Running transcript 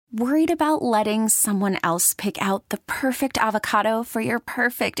Worried about letting someone else pick out the perfect avocado for your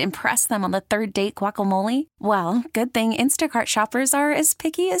perfect impress them on the third date guacamole? Well, good thing Instacart shoppers are as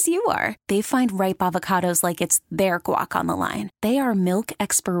picky as you are. They find ripe avocados like it's their guac on the line. They are milk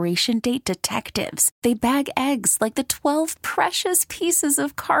expiration date detectives. They bag eggs like the 12 precious pieces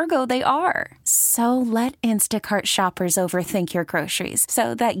of cargo they are. So let Instacart shoppers overthink your groceries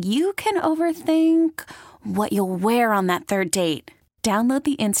so that you can overthink what you'll wear on that third date. Download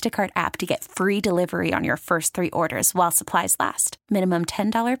the Instacart app to get free delivery on your first 3 orders while supplies last. Minimum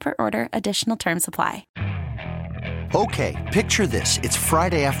 $10 per order. Additional terms apply. Okay, picture this. It's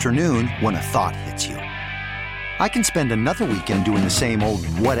Friday afternoon when a thought hits you. I can spend another weekend doing the same old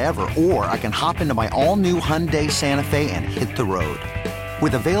whatever, or I can hop into my all-new Hyundai Santa Fe and hit the road.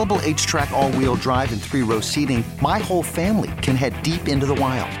 With available H-Track all-wheel drive and 3-row seating, my whole family can head deep into the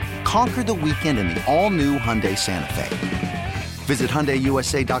wild. Conquer the weekend in the all-new Hyundai Santa Fe. Visit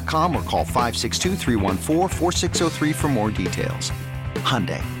HyundaiUSA.com or call 562-314-4603 for more details.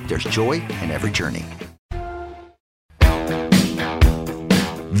 Hyundai, there's joy in every journey.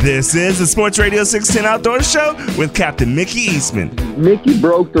 This is the Sports Radio 610 Outdoor Show with Captain Mickey Eastman. Mickey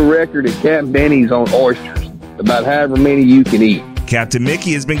broke the record at Camp Benny's on oysters, about however many you can eat. Captain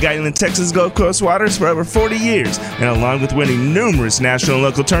Mickey has been guiding the Texas Gulf Coast waters for over 40 years, and along with winning numerous national and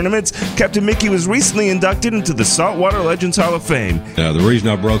local tournaments, Captain Mickey was recently inducted into the Saltwater Legends Hall of Fame. The reason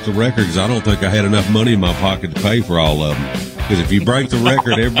I broke the record is I don't think I had enough money in my pocket to pay for all of them. Because if you break the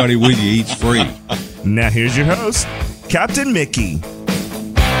record, everybody with you eats free. Now here's your host, Captain Mickey.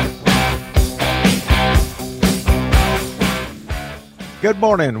 Good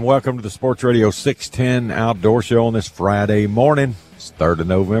morning. Welcome to the Sports Radio 610 Outdoor Show on this Friday morning. It's 3rd of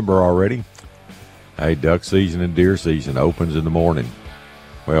November already. Hey, duck season and deer season opens in the morning.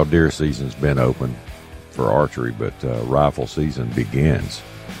 Well, deer season's been open for archery, but rifle season begins.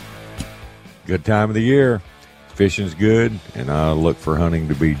 Good time of the year. Fishing's good, and I look for hunting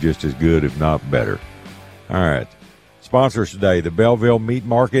to be just as good, if not better. All right. Sponsors today, the Belleville Meat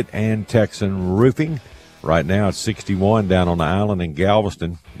Market and Texan Roofing. Right now it's 61 down on the island in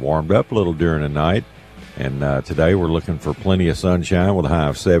Galveston. Warmed up a little during the night. And today we're looking for plenty of sunshine with a high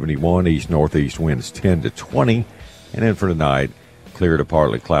of 71. East-northeast winds 10 to 20. And then for tonight, clear to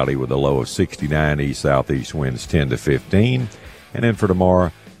partly cloudy with a low of 69. East-southeast winds 10 to 15. And then for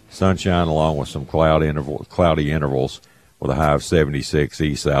tomorrow, sunshine along with some cloudy intervals with a high of 76.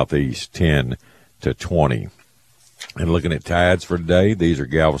 East-southeast 10 to 20. And looking at tides for today, these are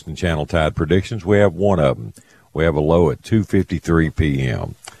Galveston Channel tide predictions. We have one of them. We have a low at 2:53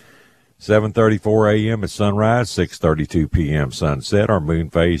 p.m. 7:34 a.m. at sunrise, 6:32 p.m. sunset. Our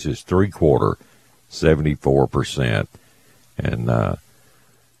moon phase is 3/4, 74%. And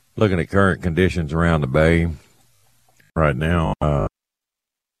looking at current conditions around the bay right now,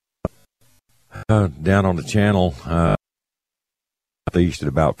 down on the channel, east at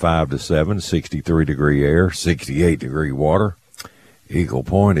about 5 to 7, 63-degree air, 68-degree water. Eagle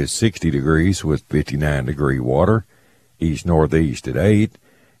Point is 60 degrees with 59-degree water, east-northeast at 8.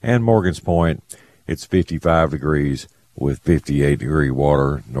 And Morgan's Point, it's 55 degrees with 58-degree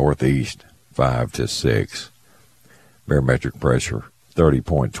water, northeast 5 to 6. Barometric pressure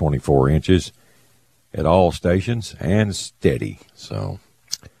 30.24 inches at all stations and steady. So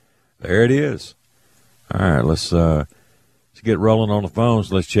there it is. All right, let's get rolling on the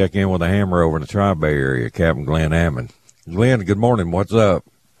phones. Let's check in with a hammer over in the Tri-Bay area, Captain Glenn Hammond. Glenn, good morning. What's up?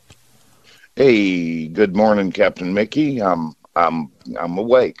 Hey, good morning, Captain Mickey. I'm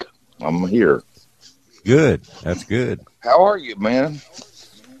awake. I'm here. Good. That's good. How are you, man?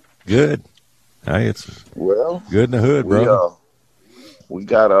 Good. Hey, it's well good in the hood, bro. We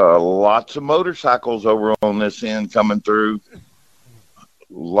got lots of motorcycles over on this end coming through.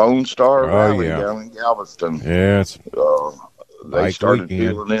 Lone Star Valley down in Galveston. Yeah, they started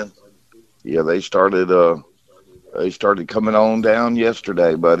peeling in. Yeah, they started coming on down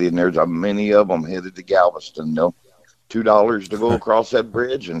yesterday, buddy, and there's many of them headed to Galveston. No, $2 to go across that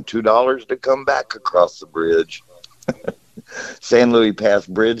bridge and $2 to come back across the bridge. San Luis Pass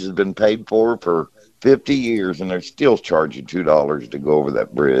Bridge has been paid for 50 years, and they're still charging $2 to go over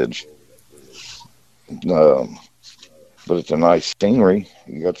that bridge. But it's a nice scenery.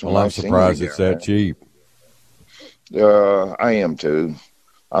 You got some nice scenery. I'm surprised it's that cheap. I am too.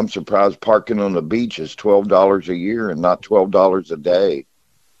 I'm surprised parking on the beach is $12 a year and not $12 a day.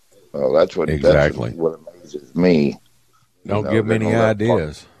 Well, that's what amazes me. Don't give me any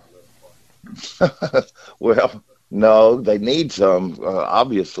ideas. Well, no, they need some,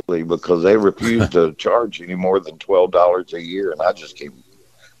 obviously, because they refuse to charge any more than $12 a year, and I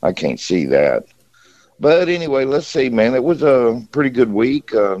can't see that. But anyway, let's see, man. It was a pretty good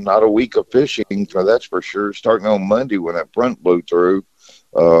week. Not a week of fishing, so that's for sure. Starting on Monday when that front blew through,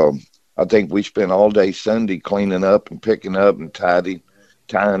 I think we spent all day Sunday cleaning up and picking up and tying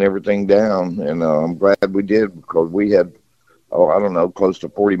everything down. And I'm glad we did, because we had, I don't know, close to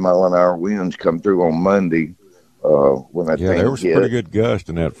 40-mile-an-hour winds come through on Monday when that thing hit. Yeah, there was a pretty good gust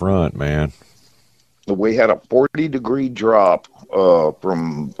in that front, man. We had a 40-degree drop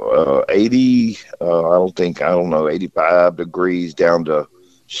from 80, I don't know, 85 degrees down to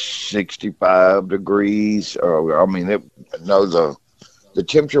 65 degrees. The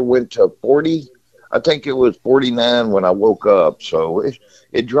temperature went to 40. I think it was 49 when I woke up. So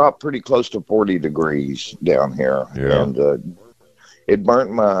it dropped pretty close to 40 degrees down here. Yeah. And it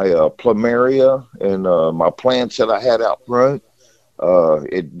burnt my plumeria and my plants that I had out front.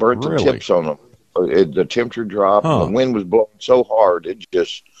 It burnt the tips on them. The temperature dropped. The wind was blowing so hard, it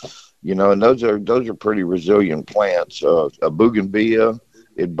just, and those are pretty resilient plants. A bougainvillea,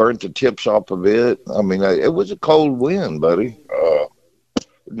 it burnt the tips off of it. I mean, it was a cold wind, buddy.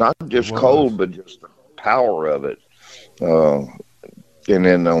 Not just cold, but just the power of it. And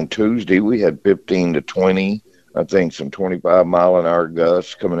then on Tuesday, we had 15 to 20, I think some 25-mile-an-hour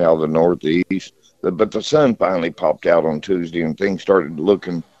gusts coming out of the northeast. But the sun finally popped out on Tuesday, and things started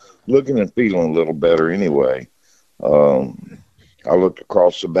looking and feeling a little better anyway. I looked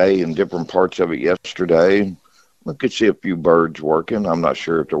across the bay in different parts of it yesterday. I could see a few birds working. I'm not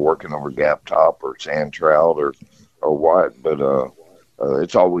sure if they're working over gap top or sand trout or what, but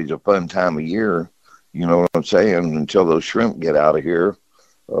it's always a fun time of year. You know what I'm saying? Until those shrimp get out of here.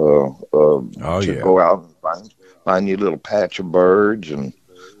 Go out and find you a little patch of birds and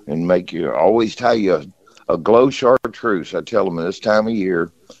always tie you a glow chartreuse. I tell them this time of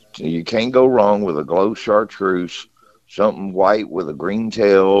year, you can't go wrong with a glow chartreuse, something white with a green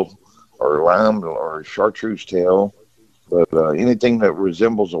tail or lime or chartreuse tail. But anything that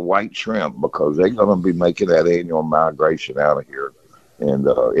resembles a white shrimp, because they're going to be making that annual migration out of here. And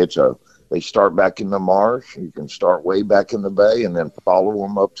they start back in the marsh. You can start way back in the bay and then follow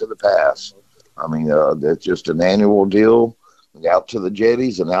them up to the pass. I mean, that's just an annual deal. Out to the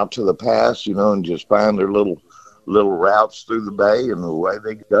jetties and out to the pass, and just find their little routes through the bay, and the way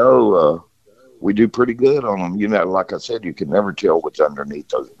they go, we do pretty good on them. Like I said, you can never tell what's underneath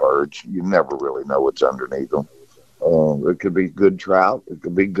those birds. You never really know what's underneath them. It could be good trout, it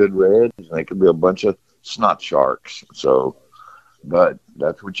could be good reds, and it could be a bunch of snot sharks. So, but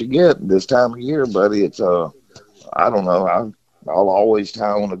that's what you get this time of year, buddy. It's I don't know. I'll always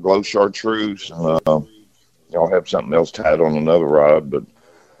tie on a glow chartreuse, and I'll have something else tied on another rod. But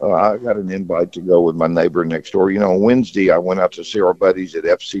I got an invite to go with my neighbor next door. Wednesday I went out to see our buddies at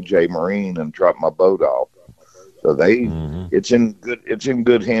FCJ Marine and dropped my boat off. So it's in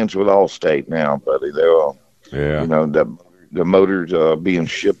good hands with Allstate now, buddy. The motor's being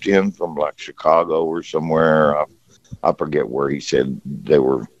shipped in from like Chicago or somewhere. I forget where he said they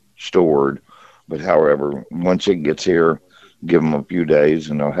were stored, but however, once it gets here, give them a few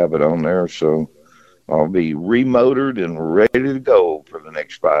days and I'll have it on there. So I'll be remotored and ready to go for the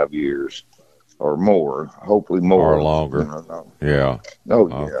next 5 years or more, hopefully more. Or longer. Yeah. Oh,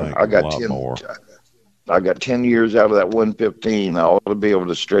 yeah. I got 10 more. I got 10 years out of that 115. I ought to be able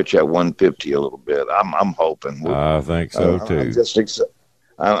to stretch that 150 a little bit. I'm hoping. I think so, too.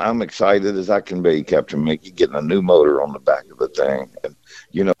 I'm excited as I can be, Captain Mickey, getting a new motor on the back of the thing. And,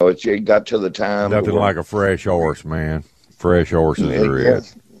 it got to the time. Nothing like a fresh horse, man. Fresh horses are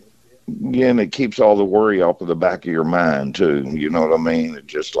it. Yeah, and it keeps all the worry off of the back of your mind, too. You know what I mean? It's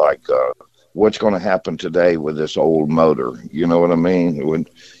just like, what's going to happen today with this old motor? You know what I mean? When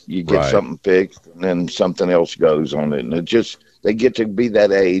you get something fixed and then something else goes on it. And they get to be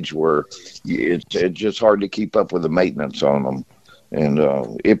that age where it's just hard to keep up with the maintenance on them. And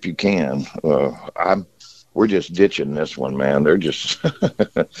if you can, we're just ditching this one, man. They're just,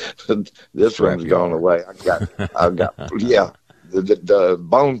 this one's gone away. I got, the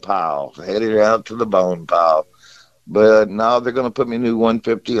bone pile, headed out to the bone pile. But now they're going to put me a new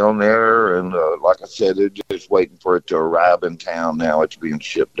 150 on there. And like I said, they're just waiting for it to arrive in town now. It's being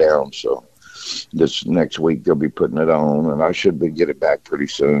shipped down. So this next week they'll be putting it on, and I should get it back pretty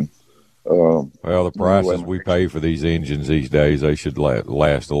soon. Well, the prices we pay for these engines these days, they should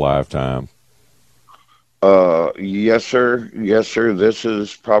last a lifetime. Yes, sir. This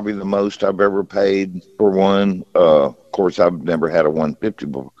is probably the most I've ever paid for one. Of course, I've never had a 150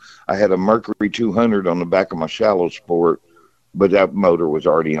 before. I had a Mercury 200 on the back of my shallow sport, but that motor was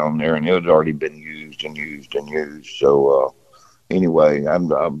already on there, and it had already been used. So, anyway,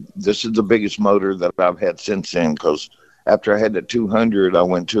 this is the biggest motor that I've had since then, because after I had the 200, I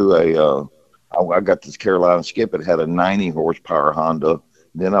went to I got this Carolina Skip. It had a 90 horsepower Honda.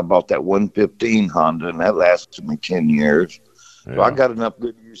 Then I bought that 115 Honda, and that lasted me 10 years. Yeah. So I got enough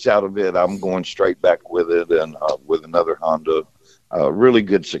good use out of it. I'm going straight back with it, and with another Honda. Really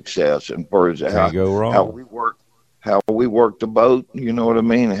good success. And for how we work the boat, you know what I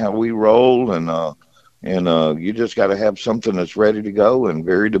mean? How we roll, and you just got to have something that's ready to go and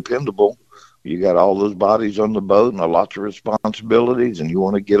very dependable. You got all those bodies on the boat and lots of responsibilities, and you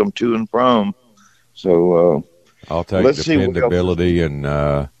want to get them to and from. So I'll take dependability and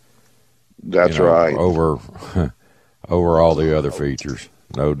that's right over all the other features,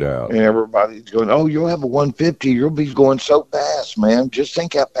 no doubt. And everybody's going, "Oh, you'll have a 150. You'll be going so fast, man. Just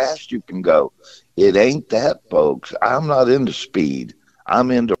think how fast you can go." It ain't that, folks. I'm not into speed. I'm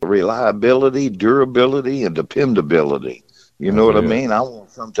into reliability, durability, and dependability. You know what I mean? I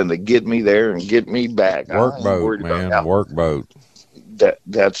want something to get me there and get me back. Work boat, man. Work boat.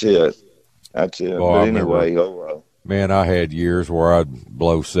 That's it. That's it. Boy, but anyway, man, I had years where I'd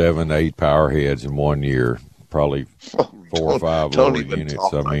blow 7 to 8 power heads in 1 year. Probably 4 or 5 lower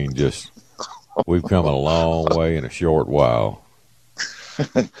units. I mean, we've come a long way in a short while.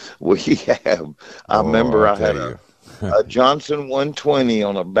 We have. I remember I had a Johnson 120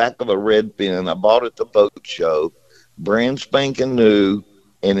 on the back of a red fin. I bought it at the boat show. Brand spanking new,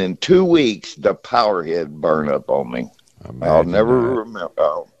 and in 2 weeks the power head burned up on me. I'll never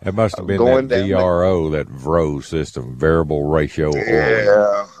remember. It must have been that VRO, that VRO system, variable ratio oil.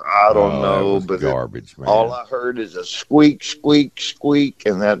 Yeah, I don't know, but garbage, man. All I heard is a squeak, squeak, squeak,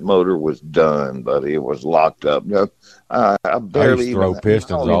 and that motor was done, buddy. It was locked up. I barely used to throw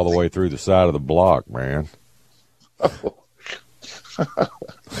pistons all the way through the side of the block, man.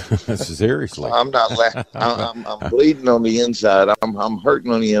 Seriously, I'm not laughing. I'm bleeding on the inside. I'm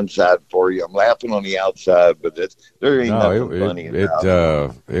hurting on the inside for you. I'm laughing on the outside, but there ain't nothing funny about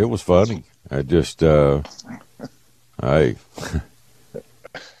it. It was funny. I just hey,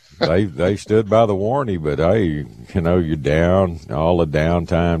 they stood by the warranty, but hey, you're down all the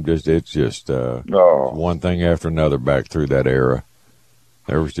downtime. It's just one thing after another back through that era.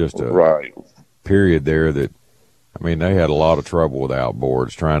 There was just a period there that. I mean, they had a lot of trouble with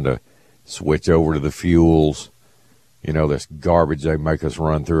outboards trying to switch over to the fuels. This garbage they make us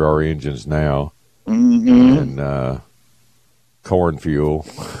run through our engines now. Mm-hmm. And corn fuel.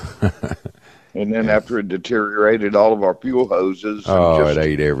 And then after it deteriorated all of our fuel hoses. It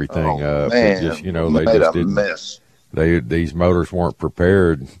ate everything up. Man, they just didn't. Mess. These motors weren't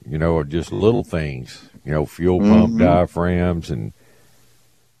prepared, just little things. Fuel pump diaphragms and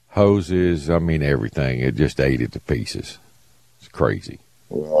hoses, I mean everything. It just ate it to pieces. It's crazy.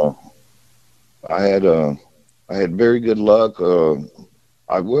 Well, I had very good luck.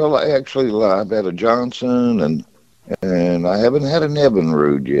 I've had a Johnson and I haven't had an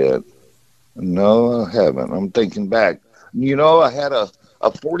Evinrude yet. No, I haven't. I'm thinking back. I had a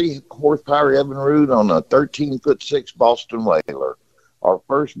 40 horsepower Evinrude on a 13'6" Boston Whaler. Our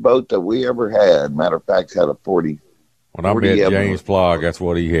first boat that we ever had. Matter of fact, had a 40. When I met James Plog, that's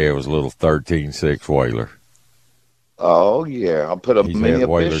what he had, was a little 13'6" Whaler. Oh, yeah. I put a mini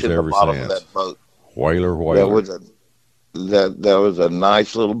fish in the bottom of that boat. Whaler. That was a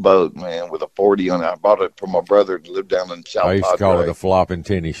nice little boat, man, with a 40 on it. I bought it from my brother who lived down in South I used to call it a flopping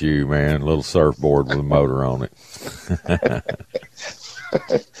tennis shoe, man, a little surfboard with a motor on it.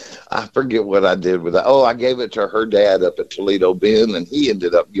 I forget what I did with it. Oh, I gave it to her dad up at Toledo Bend, and he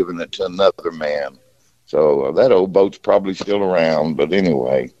ended up giving it to another man. So that old boat's probably still around. But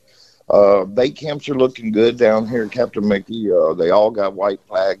anyway, bait camps are looking good down here, Captain Mickey. They all got white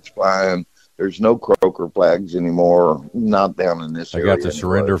flags flying. There's no croaker flags anymore, not down in this area. They got the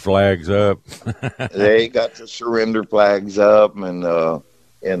surrender flags up. They got the surrender flags up, and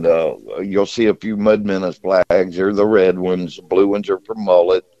you'll see a few mud menace flags. They're the red ones. The blue ones are for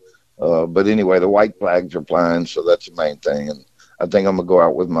mullet. But anyway, the white flags are flying, so that's the main thing. And I think I'm going to go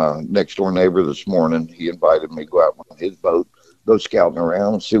out with my next-door neighbor this morning. He invited me to go out on his boat, go scouting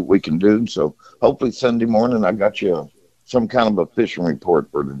around and see what we can do. So hopefully Sunday morning I got you some kind of a fishing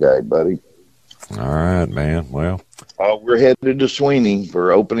report for today, buddy. All right, man. Well, we're headed to Sweeney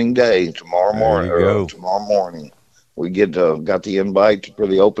for opening day tomorrow morning. Tomorrow morning, we got the invite for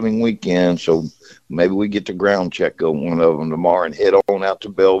the opening weekend, so maybe we get the ground check on one of them tomorrow and head on out to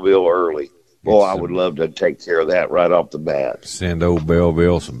Belleville early. Boy, I would love to take care of that right off the bat. Send old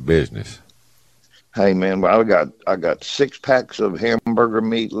Belleville some business. Hey, man, I got 6 packs of hamburger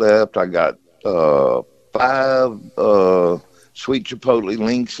meat left. I got 5 sweet chipotle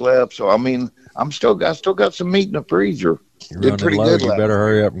links left. So I mean, I still got some meat in the freezer. Did pretty good. You better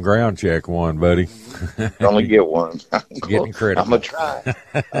hurry up and ground check one, buddy. Only get one. Getting critical. I'm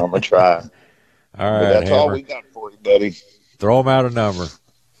gonna try. All right, but that's all Hammer. we got for you, buddy. Throw them out a number.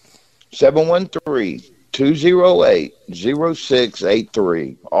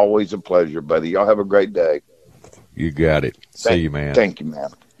 713-208-0683. Always a pleasure, buddy. Y'all have a great day. You got it. See you, man. Thank you, man.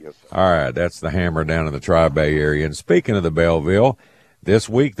 Yes, all right, that's the Hammer down in the Tri-Bay area. And speaking of the Belleville, this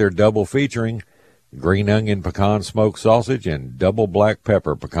week they're double featuring green onion pecan smoked sausage and double black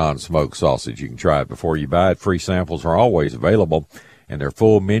pepper pecan smoked sausage. You can try it before you buy it. Free samples are always available. And their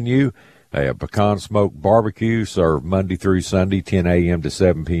full menu, they have pecan smoked barbecue served Monday through Sunday, 10 a.m. to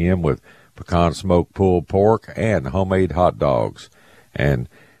 7 p.m. with pecan smoked pulled pork and homemade hot dogs. And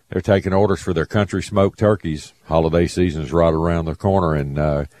they're taking orders for their country smoked turkeys. Holiday season's right around the corner,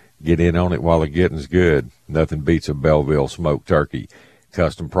 and get in on it while the getting's good. Nothing beats a Belleville smoked turkey.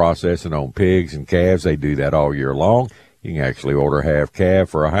 Custom processing on pigs and calves, they do that all year long. You can actually order half calf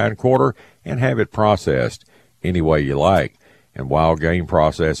for a hind quarter and have it processed any way you like. And wild game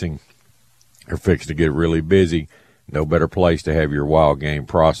processing, they're fixing to get really busy. No better place to have your wild game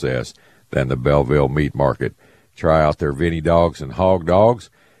processed than the Belleville Meat Market. Try out their Vinny dogs and hog dogs.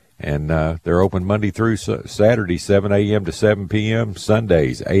 And they're open Monday through Saturday, 7 a.m. to 7 p.m.,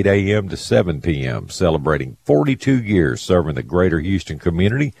 Sundays, 8 a.m. to 7 p.m., celebrating 42 years serving the greater Houston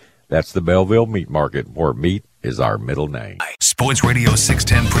community. That's the Belleville Meat Market, where meat is our middle name. Sports Radio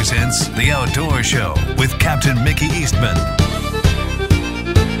 610 presents The Outdoor Show with Captain Mickey Eastman.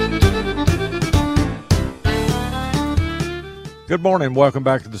 Good morning. Welcome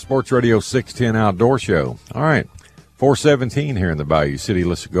back to the Sports Radio 610 Outdoor Show. All right. 417 here in the Bayou City.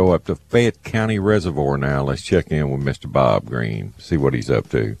 Let's go up to Fayette County Reservoir now. Let's check in with Mr. Bob Green, see what he's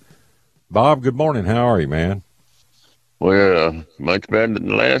up to. Bob, good morning. How are you, man? Well, much better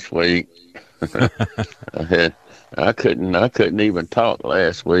than last week. I couldn't even talk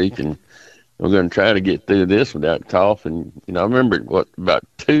last week, and we're going to try to get through this without coughing. You know, I remember about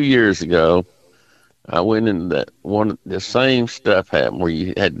 2 years ago, I went into the same stuff happened where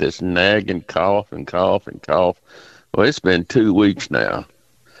you had this nagging cough and cough and cough. Well, it's been 2 weeks now.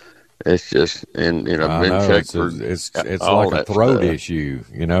 It's just, and I've been checked for it's like a throat issue.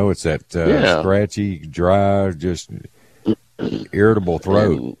 You know, it's that scratchy, dry, just irritable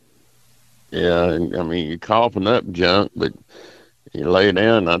throat. And I mean, you're coughing up junk, but you lay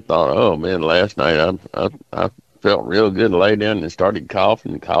down. And I thought, oh man, last night I felt real good. Lay down and started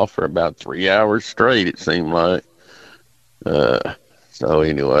coughing and coughed for about 3 hours straight. It seemed like. So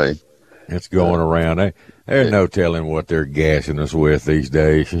anyway, it's going around. There's no telling what they're gassing us with these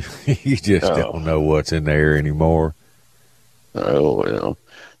days. You just don't know what's in there anymore. Oh well,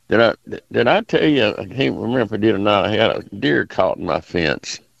 did I tell you? I can't remember if I did or not. I had a deer caught in my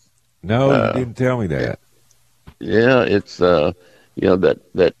fence. No, you didn't tell me that. Yeah, it's that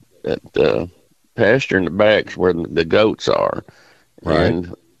pasture in the back's where the goats are, right?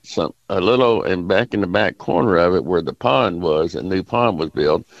 And back in the back corner of it where the pond was, a new pond was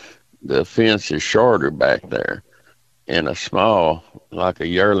built. The fence is shorter back there, and a small, like a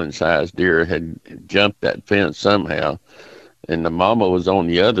yearling-sized deer had jumped that fence somehow, and the mama was on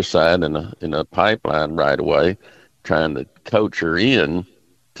the other side in a pipeline right away, trying to coach her in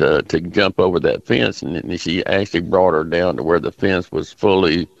to jump over that fence, and she actually brought her down to where the fence was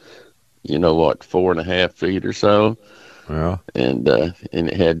fully, 4.5 feet or so. Yeah. And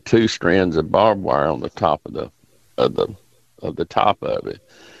it had 2 strands of barbed wire on the top of the top of it.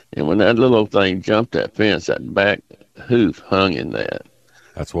 And when that little thing jumped that fence, that back hoof hung in that.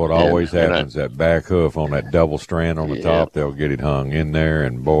 That's what always happens. That back hoof on that double strand on the top, they'll get it hung in there,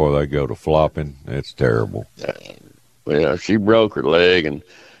 and boy, they go to flopping. It's terrible. Well, she broke her leg, and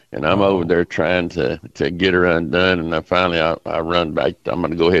I'm over there trying to get her undone, and I run back. I'm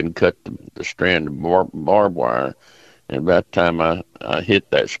going to go ahead and cut the strand of barbed wire. And about the time I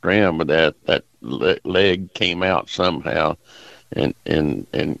hit that strand with that leg came out somehow. And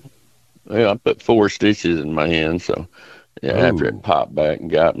I put 4 stitches in my hand. So after it popped back and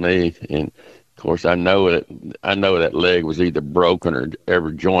got me, and of course I know that leg was either broken or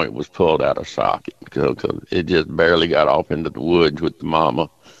every joint was pulled out of socket because it just barely got off into the woods with the mama.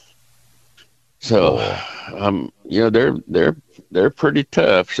 So they're pretty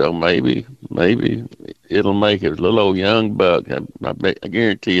tough. So maybe it'll make it. A little old young buck. I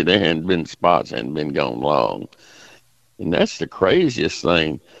guarantee you there hadn't been gone long. And that's the craziest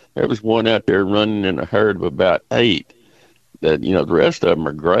thing. There was one out there running in a herd of about 8 that, the rest of them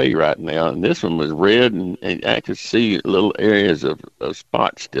are gray right now. And this one was red, and I could see little areas of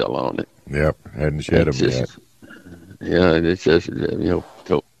spots still on it. Yep, hadn't shed them yet. Yeah, it's just, for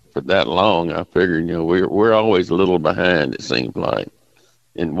that long, I figured, we're always a little behind, it seems like,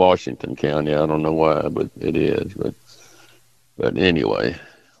 in Washington County. I don't know why, but it is. But anyway,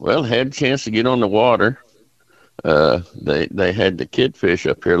 Well, had a chance to get on the water. They had the kidfish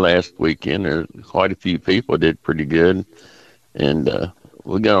up here last weekend. There quite a few people did pretty good, and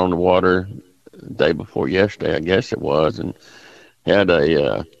we got on the water the day before yesterday, I guess it was, and had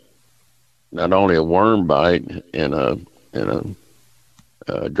a not only a worm bite and a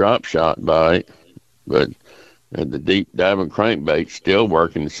drop shot bite, but the deep diving crankbait still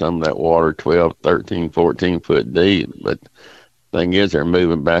working in some of that water, 12, 13, 14 foot deep. But the thing is, they're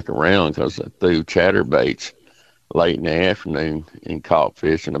moving back around because I threw chatterbaits late in the afternoon and caught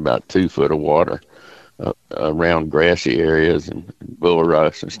fish in about 2 foot of water around grassy areas and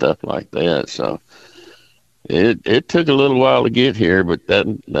bulrushes and stuff like that. So it took a little while to get here, but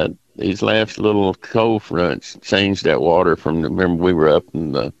that these last little cold fronts changed that water from. Remember, we were up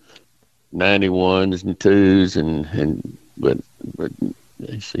in the 91s and 2s, but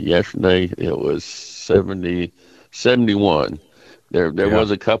see, yesterday it was 70, 71. There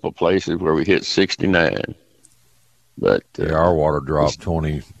was a couple places where we hit 69. But our water dropped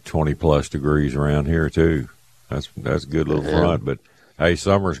 20 plus degrees around here too. That's a good little front. But hey,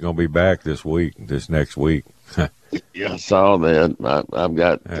 summer's going to be back this next week. Yeah, I saw that. I've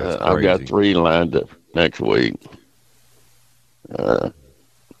got 3 lined up next week.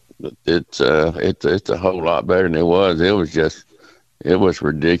 It's a whole lot better than it was. It was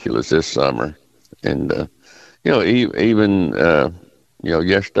ridiculous this summer, and even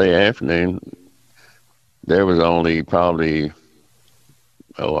yesterday afternoon there was only probably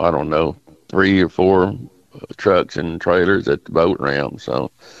I don't know 3 or 4 trucks and trailers at the boat ramp.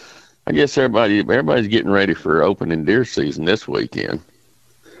 So I guess everybody's getting ready for opening deer season this weekend.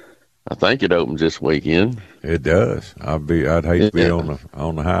 I think it opens this weekend. It does. I'd hate to be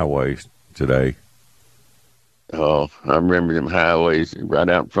on the highways today. Oh, I remember them highways right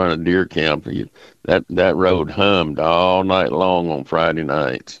out in front of deer camp. That road hummed all night long on Friday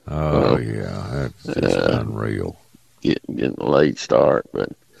nights. Oh yeah, that's just unreal. Getting a late start, but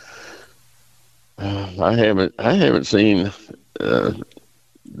I haven't seen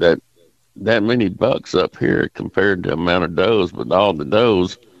that many bucks up here compared to the amount of does. But all the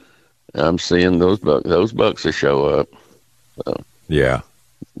does, I'm seeing those bucks will show up. So yeah,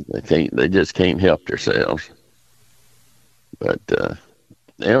 they just can't help themselves. But the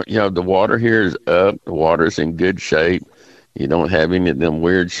water here is up. The water's in good shape. You don't have any of them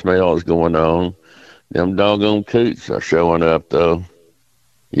weird smells going on. Them doggone coots are showing up though.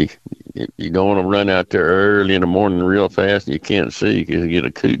 You don't want to run out there early in the morning real fast and you can't see because you get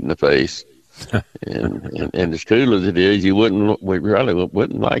a coot in the face. and as cool as it is, we really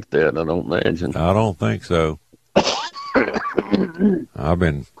wouldn't like that, I don't imagine. I don't think so. I've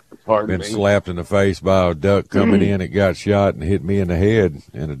been slapped in the face by a duck coming in. It got shot and hit me in the head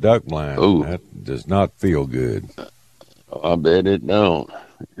in a duck blind. Ooh. That does not feel good. I bet it don't.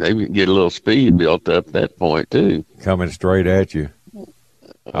 They get a little speed built up at that point too. Coming straight at you.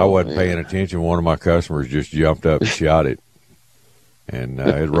 I wasn't paying attention. One of my customers just jumped up and shot it. And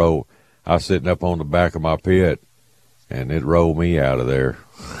it rolled. I was sitting up on the back of my pit, and it rolled me out of there.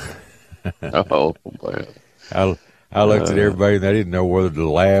 Oh, wow. I looked at everybody, and they didn't know whether to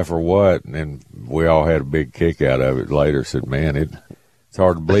laugh or what, and then we all had a big kick out of it later. Said, man, it's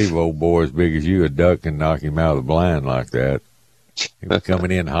hard to believe, old boy as big as you, a duck can knock him out of the blind like that. He was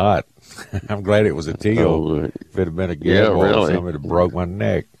coming in hot. I'm glad it was a teal. Oh, if it had been a gabble or something, it would have broke my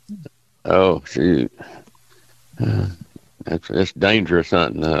neck. Oh, shoot. That's dangerous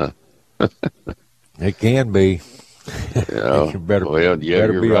hunting. It can be. You better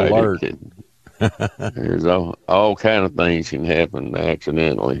be right. alert. There's all kind of things can happen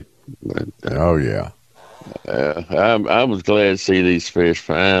accidentally. But, oh yeah. I was glad to see these fish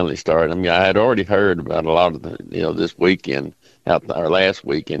finally start. I mean, I had already heard about a lot of this weekend, last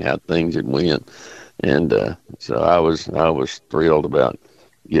weekend, how things had went, and so I was thrilled about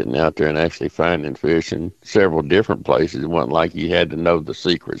getting out there and actually finding fish in several different places. It wasn't like you had to know the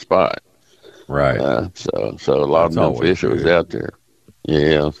secret spot. Right. So a lot of them fish was out there.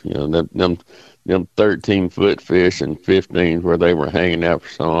 Yeah, them 13-foot fish and 15s where they were hanging out for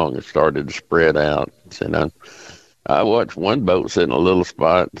so long, it started to spread out. And I watched one boat sit in a little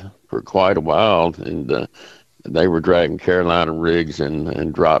spot for quite a while, and they were dragging Carolina rigs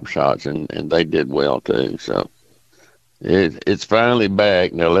and drop shots, and they did well too. So it's finally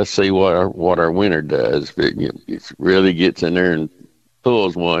back. Now let's see what our winter does. If it really gets in there and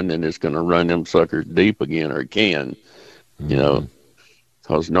pulls one, then it's going to run them suckers deep again, or it can,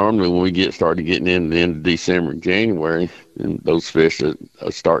 because normally when we started getting in the end of December and January, and those fish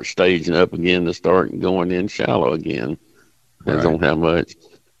start staging up again to start going in shallow again. Depends on how much.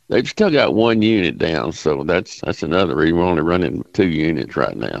 they've still got 1 unit down, so that's another reason we're only running 2 units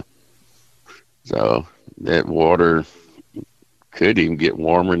right now. So that water could even get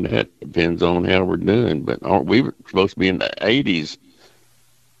warmer than that. Depends on how we're doing. But aren't we supposed to be in the 80s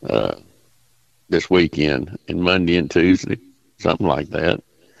this weekend, and Monday and Tuesday, something like that.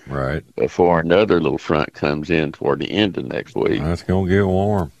 Right. Before another little front comes in toward the end of next week. It's going to get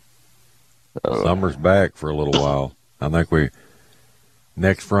warm. Summer's back for a little while. I think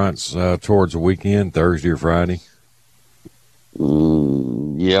next front's towards the weekend, Thursday or Friday.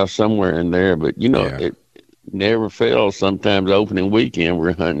 Yeah, somewhere in there. But, it never fails. Sometimes opening weekend,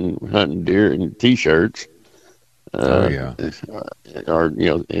 we're hunting deer in T-shirts. Or,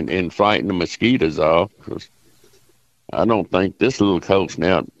 and fighting the mosquitoes off. 'Cause I don't think this little coast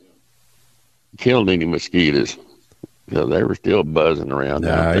now killed any mosquitoes. Because they were still buzzing around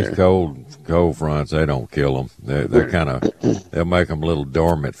out there. These cold fronts, they don't kill them. They're kind of, they'll make them a little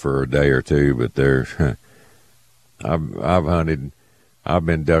dormant for a day or two, but they're, I've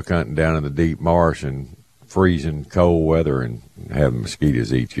been duck hunting down in the deep marsh and freezing cold weather and having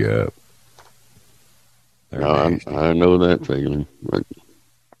mosquitoes eat you up. No, I know that feeling, but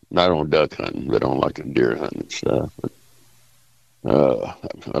not on duck hunting, but on like a deer hunting stuff. But,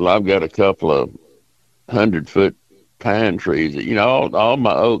 well, I've got a couple of 100-foot pine trees that, all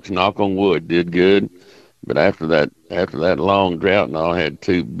my oaks, knock on wood, did good. But after that long drought, and I had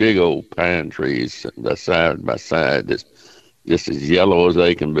 2 big old pine trees side by side, just as yellow as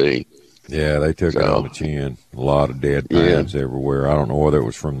they can be. Yeah, they took it on the chin. A lot of dead pines everywhere. I don't know whether it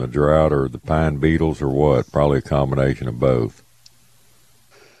was from the drought or the pine beetles or what. Probably a combination of both.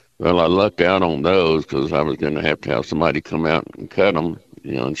 Well, I lucked out on those because I was going to have somebody come out and cut them,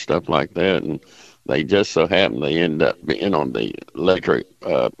 and stuff like that. And they just so happened they end up being on the electric,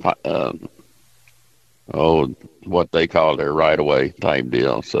 what they call their right-of-way type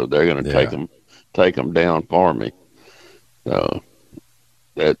deal. So they're going to take them down for me. So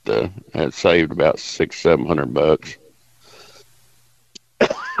that had saved about $600-700.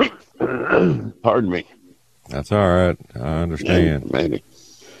 Pardon me. That's all right. I understand. Yeah, maybe.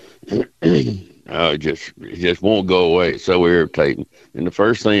 It just won't go away. It's so irritating. And the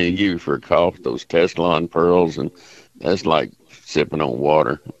first thing they give you for a cough, those Tessalon pearls, and that's like sipping on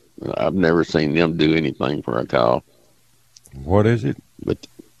water. I've never seen them do anything for a cough. What is it? But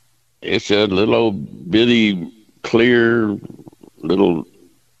it's a little old bitty, clear,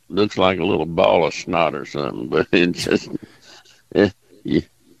 looks like a little ball of snot or something. But it's just,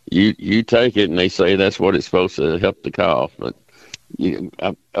 you take it and they say that's what it's supposed to help the cough. But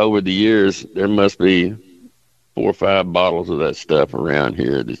over the years, there must be 4 or 5 bottles of that stuff around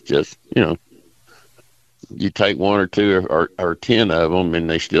here. That's just, you take 1 or 2 or 10 of them, and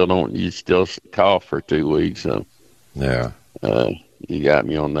you still cough for 2 weeks. So, yeah, you got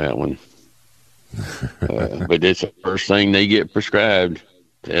me on that one. But it's the first thing they get prescribed,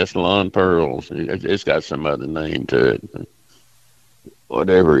 Tessalon pearls. It's got some other name to it,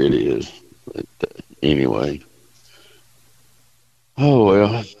 whatever it is. But anyway.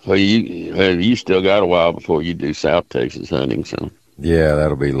 Oh, well, you still got a while before you do South Texas hunting, so. Yeah,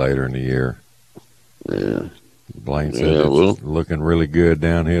 that'll be later in the year. Yeah. Blaine said it's looking really good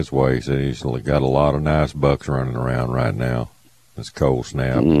down his way. He said he's got a lot of nice bucks running around right now. It's cold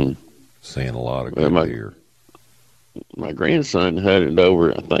snap. Mm-hmm. Seeing a lot of good deer. My grandson hunted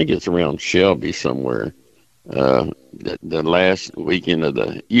over, I think it's around Shelby somewhere, the last weekend of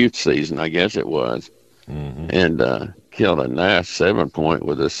the youth season, I guess it was. Mm-hmm. And killed a nice 7-point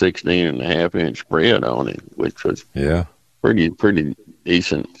with a 16.5-inch spread on it, which was pretty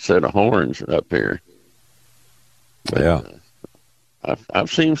decent set of horns up here. But,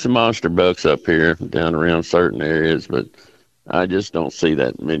 I've seen some monster bucks up here down around certain areas, but I just don't see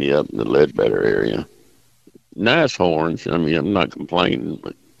that many up in the Ledbetter area. Nice horns. I mean, I'm not complaining,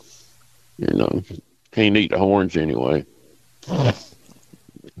 but can't eat the horns anyway.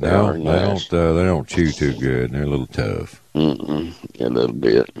 No, nice. They don't chew too good. They're a little tough. A little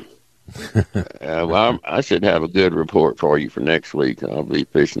bit. Well, I should have a good report for you for next week. I'll be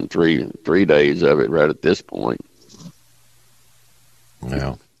fishing three days of it right at this point.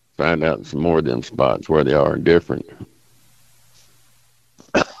 Yeah. Find out some more of them spots where they are different.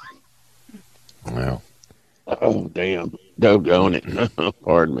 Well. Oh, damn. Doggone it.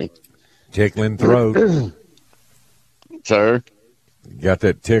 Pardon me. Tickling throat. Sir? Got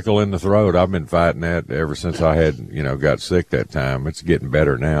that tickle in the throat. I've been fighting that ever since I had, got sick that time. It's getting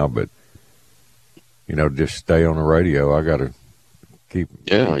better now, but, just stay on the radio. I got to keep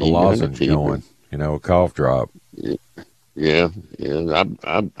the lozenge going, a cough drop. Yeah.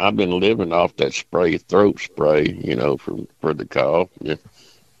 I've been living off that throat spray, for the cough.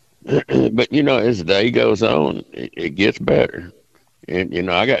 But as the day goes on, it gets better. And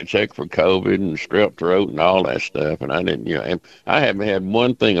I got checked for COVID and strep throat and all that stuff, and I didn't. And I haven't had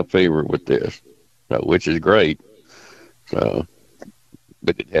one thing of fever with this, which is great. So,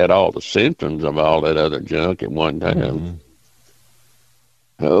 but it had all the symptoms of all that other junk at one time. Mm-hmm.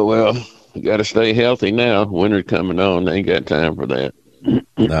 Oh well, you got to stay healthy now. Winter's coming on; they ain't got time for that.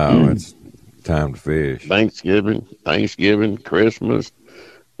 No, it's time to fish. Thanksgiving, Christmas.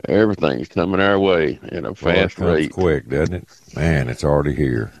 Everything's coming our way at a fast rate. Quick, doesn't it? Man, it's already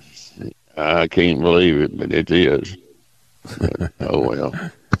here. I can't believe it, but it is. Oh well.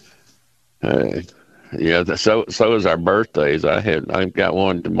 Yeah. So is our birthdays. I've got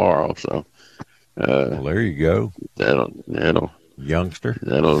one tomorrow. So. Well, there you go. That'll youngster.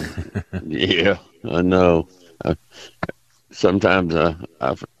 Yeah, I know. Sometimes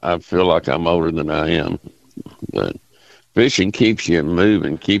I feel like I'm older than I am, but. Fishing keeps you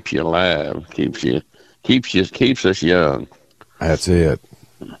moving, keeps you alive, keeps us young. That's it.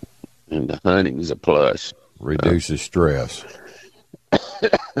 And the hunting's a plus. Reduces stress.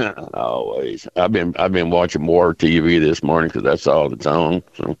 Always. I've been watching more TV this morning because that's all that's on.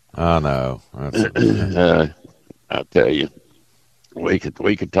 So. I know. I'll tell you, we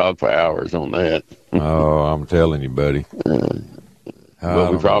could talk for hours on that. Oh, I'm telling you, buddy.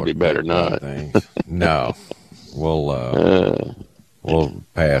 But we probably better not. No. We'll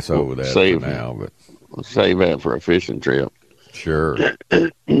pass over that for now, but we'll save that for a fishing trip. Sure.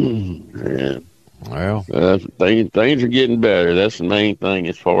 Yeah. Well, things are getting better. That's the main thing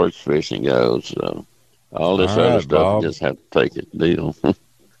as far as fishing goes. So all this other stuff, Bob, you just have to take it deal.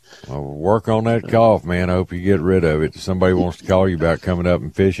 Well, work on that cough, man. I hope you get rid of it. If somebody wants to call you about coming up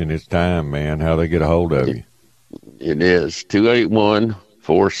and fishing, it's time, man. How they get a hold of you? It is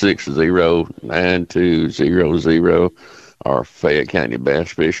 281-460-9200 or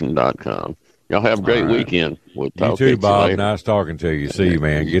FayetteCountyBassFishing.com. Y'all have a great weekend. We'll talk you too, Bob. You nice talking to you. See you,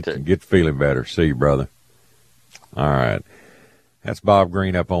 man. Get feeling better. See you, brother. All right. That's Bob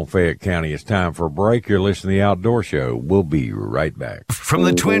Green up on Fayette County. It's time for a break. You're listening to The Outdoor Show. We'll be right back. From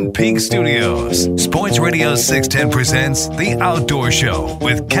the Twin Peaks Studios, Sports Radio 610 presents The Outdoor Show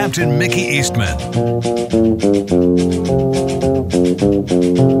with Captain Mickey Eastman.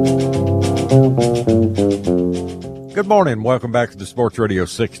 Good morning. Welcome back to the Sports Radio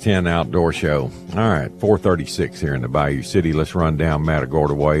 610 Outdoor Show. All right, 436 here in the Bayou City. Let's run down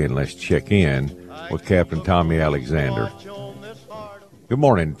Matagorda Way and let's check in with Captain Tommy Alexander. Good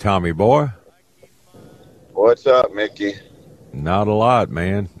morning, Tommy boy. What's up, Mickey? Not a lot,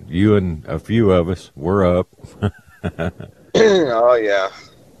 man. You and a few of us, we're up. Oh, yeah.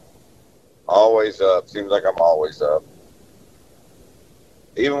 Always up. Seems like I'm always up.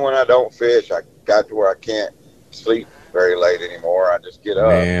 Even when I don't fish, I got to where I can't sleep very late anymore. I just get up.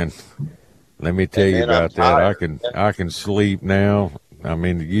 Man, let me tell you about that. I can sleep now. I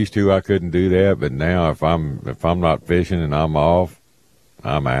mean, used to I couldn't do that, but now if I'm not fishing and I'm off,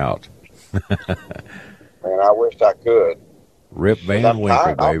 I'm out. Man, I wish I could. Rip Van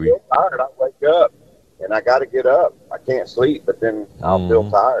Winkle, baby. I'm tired. I wake up and I got to get up. I can't sleep, but then I'll feel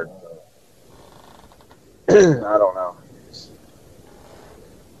tired. I don't know.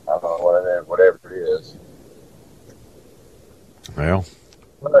 I don't know what it is, whatever it is. Well,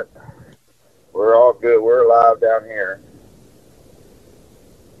 but we're all good. We're alive down here.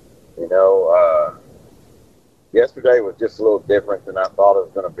 You know, yesterday was just a little different than I thought it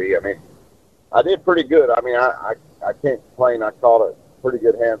was going to be. I mean, I did pretty good. I mean, I can't complain. I caught a pretty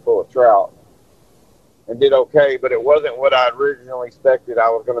good handful of trout and did okay, but it wasn't what I originally expected I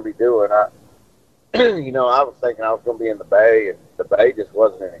was going to be doing. I was thinking I was going to be in the bay, and the bay just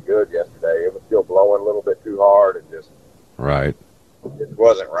wasn't any good yesterday. It was still blowing a little bit too hard, and just right. It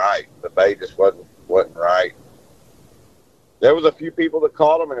wasn't right. The bay just wasn't right. There was a few people that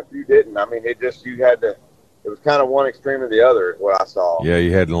caught them and a few didn't. I mean, it was kind of one extreme or the other is what I saw. Yeah,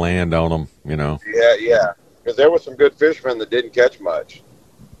 you had to land on them, you know. Yeah. Because there were some good fishermen that didn't catch much.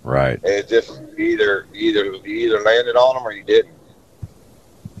 Right. It just you either landed on them or you didn't.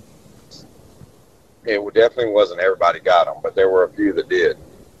 It definitely wasn't everybody got them, but there were a few that did.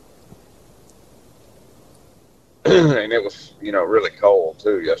 And it was, really cold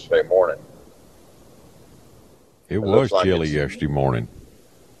too yesterday morning. It was chilly yesterday morning.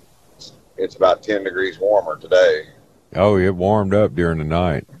 It's about 10 degrees warmer today. Oh, it warmed up during the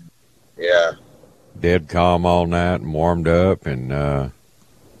night. Yeah. Dead calm all night and warmed up, and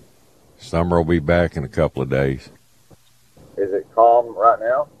summer will be back in a couple of days. Is it calm right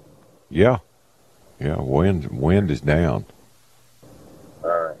now? Yeah. Yeah, wind is down. All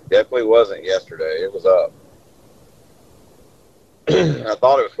right. Definitely wasn't yesterday. It was up. I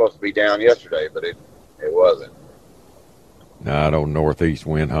thought it was supposed to be down yesterday, but it wasn't. No, I know northeast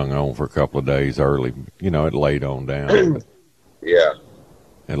wind hung on for a couple of days early. You know, it laid on down. Yeah.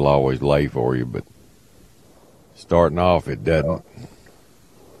 It'll always lay for you, but starting off, it doesn't.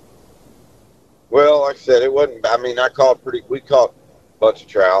 Well, like I said, it wasn't. I mean, we caught a bunch of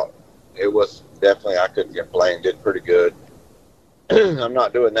trout. It was definitely, I couldn't complain. Did pretty good. I'm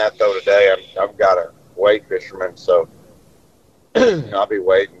not doing that though today. I've got a wade fisherman, so I'll be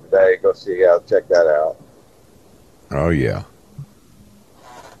wading today. Go see how, check that out. Oh yeah.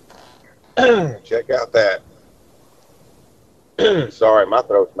 Check out that. Sorry, my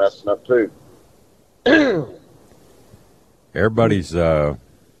throat's messing up too. Everybody's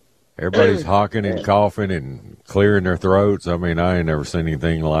hawking and coughing and clearing their throats. I mean, I ain't never seen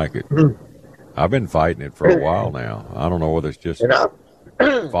anything like it. I've been fighting it for a while now. I don't know whether it's just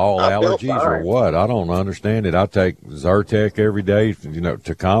fall allergies or what. I don't understand it. I take Zyrtec every day,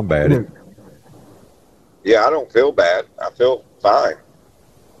 to combat it. Yeah, I don't feel bad. I feel fine.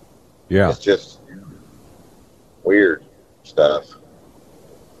 Yeah. It's just weird stuff.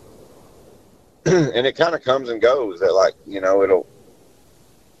 And it kind of comes and goes. That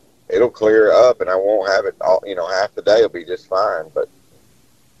it'll clear up and I won't have it all, half the day will be just fine. But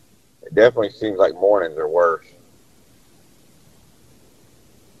it definitely seems like mornings are worse.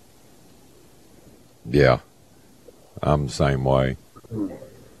 Yeah. I'm the same way.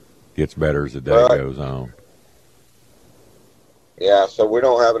 Gets better as the day goes on. Yeah, so we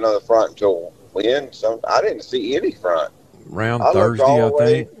don't have another front until when? I didn't see any front. Around Thursday, I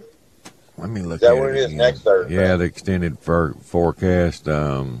think. Let me look at it. Is that what it is next Thursday? Yeah, the extended forecast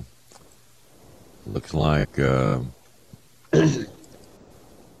looks like because I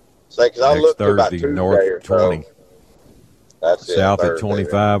next looked about Thursday, Tuesday north or at 20. So. That's South it, at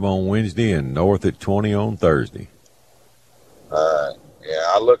 25 on Wednesday and north at 20 on Thursday. Yeah,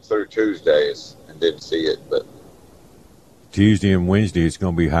 I looked through Tuesdays and didn't see it, but Tuesday and Wednesday, it's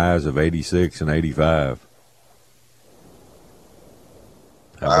going to be highs of 86 and 85.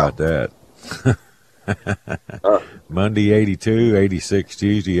 How about that? Monday, 82, 86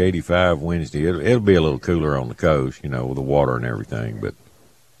 Tuesday, 85 Wednesday. It'll be a little cooler on the coast, with the water and everything, but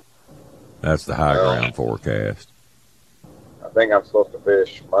that's the high ground forecast. I think I'm supposed to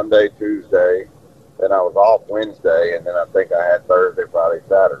fish Monday, Tuesday, then I was off Wednesday, and then I think I had Thursday, Friday,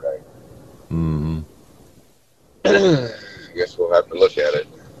 Saturday. Mm-hmm. I guess we'll have to look at it.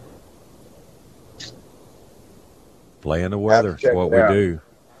 Playing the weather is what we do.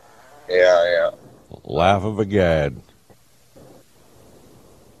 Yeah. Life of a guide.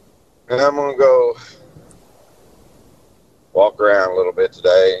 And I'm going to go walk around a little bit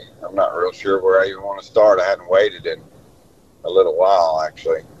today. I'm not real sure where I even want to start. I hadn't waded in a little while,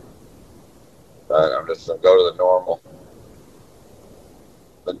 actually. But I'm just going to go to the normal.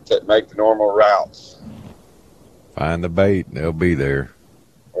 Make the normal routes. Find the bait. They'll be there.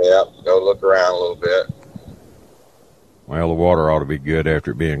 Yep. Go look around a little bit. Well, the water ought to be good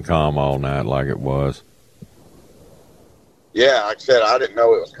after it being calm all night like it was. Yeah, like I said, I didn't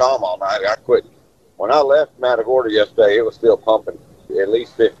know it was calm all night. I quit. When I left Matagorda yesterday, it was still pumping at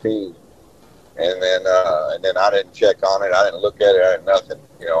least 15. And then I didn't check on it. I didn't look at it. I didn't nothing,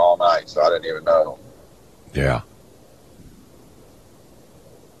 all night. So I didn't even know. Yeah.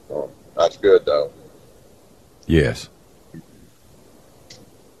 So that's good, though. Yes.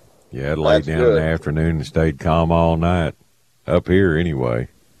 Yeah, it laid down in the afternoon and stayed calm all night. Up here, anyway.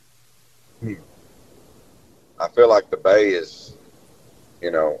 I feel like the bay is,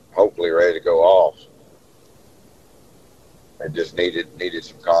 hopefully ready to go off. It just needed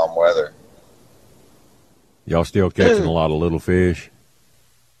some calm weather. Y'all still catching a lot of little fish?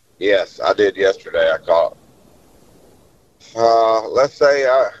 Yes, I did yesterday. I caught, let's say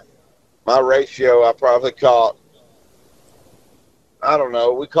my ratio, I probably caught, I don't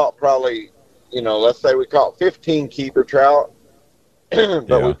know, we caught probably, let's say we caught 15 keeper trout,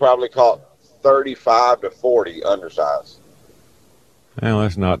 but we probably caught 35 to 40 undersized. Well,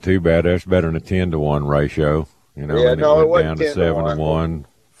 that's not too bad. That's better than a 10-to-1 ratio. It went down to 7 to 1,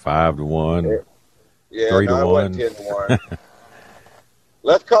 5 to 1, 3 to 1. 10 to 1.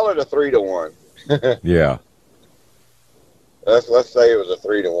 Let's call it a 3 to 1. Yeah. Let's say it was a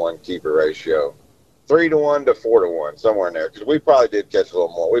 3 to 1 keeper ratio. 3 to 1 to 4 to 1, somewhere in there. Because we probably did catch a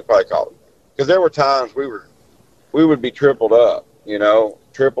little more. We probably caught, because there were times we would be tripled up, and none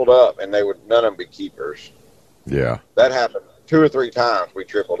of them be keepers. Yeah. That happened 2 or 3 times. We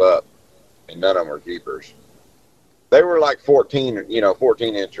tripled up, and none of them were keepers. They were like 14,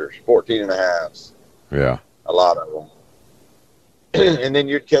 14 inchers, 14 and a halves. Yeah. A lot of them. And then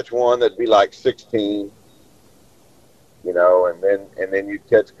you'd catch one that'd be like 16. you know, and then you'd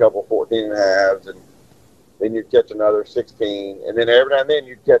catch a couple 14 and a halves, and then you'd catch another 16, and then every now and then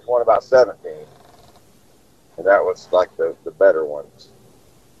you'd catch one about 17. And that was like the better ones.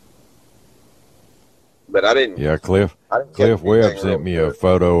 But I didn't. Yeah, Cliff Webb sent me a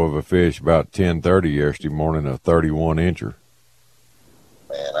photo of a fish about 10:30 yesterday morning, a 31-incher.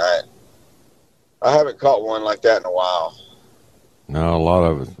 Man, I haven't caught one like that in a while.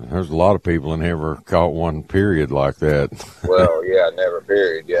 No, there's a lot of people in here never caught one period like that. Well, yeah, never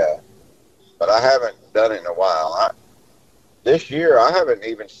period, yeah. But I haven't done it in a while. This year I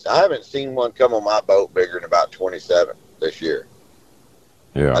haven't seen one come on my boat bigger than about 27 this year.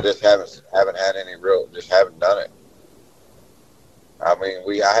 Yeah. I just haven't had any just haven't done it. I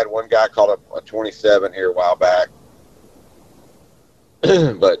mean, I had one guy caught a 27 here a while back.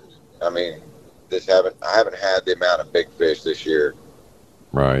 But I mean, I haven't had the amount of big fish this year.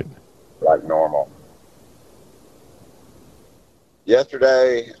 Right. Like normal.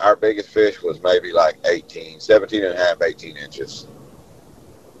 Yesterday, our biggest fish was maybe like 17 and a half, 18 inches.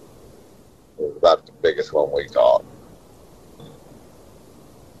 It was about the biggest one we caught.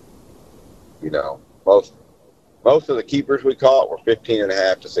 You know, most of the keepers we caught were 15 and a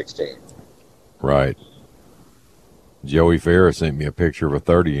half to 16. Right. Joey Farrah sent me a picture of a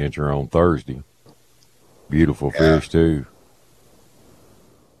 30-incher on Thursday. Beautiful fish, too.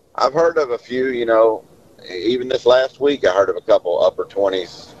 I've heard of a few, you know, even this last week I heard of a couple upper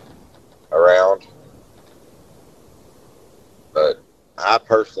 20s around. But I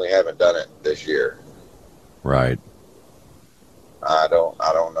personally haven't done it this year. Right. I don't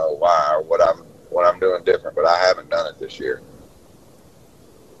know why or what I'm doing different, but I haven't done it this year.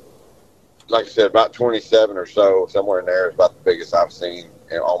 Like I said, about 27 or so, somewhere in there is about the biggest I've seen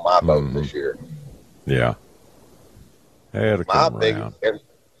on my boat this year. Yeah. Had to come around. And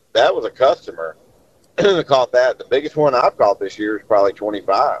that was a customer that caught that. The biggest one I've caught this year is probably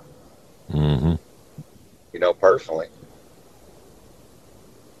 25. Mm-hmm. You know, personally.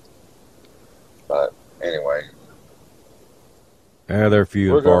 But anyway. Yeah, they're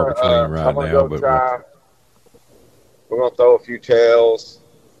few and far between right now. We're going to throw a few tails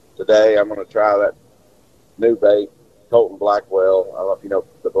today. I'm going to try that new bait, Colton Blackwell. I don't know if you know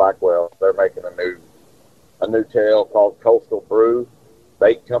the Blackwell. They're making a new tail called Coastal Brew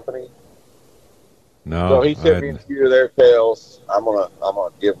Bait Company. No, so he sent me a few of their tails. I'm gonna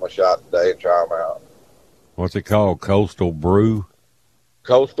give them a shot today and try them out. What's it called? Coastal Brew?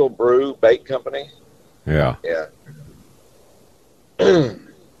 Coastal Brew Bait Company. Yeah. Yeah.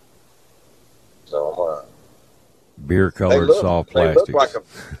 So I'm gonna. Beer colored soft plastics.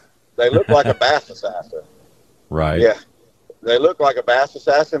 They look like a bass assassin. Right. Yeah. They look like a bass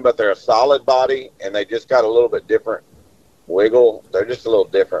assassin, but they're a solid body, and they just got a little bit different wiggle. They're just a little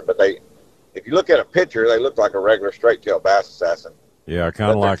different, but if you look at a picture, they look like a regular straight tail bass assassin. Yeah,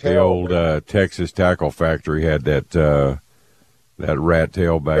 kind of like the old Texas Tackle Factory had that rat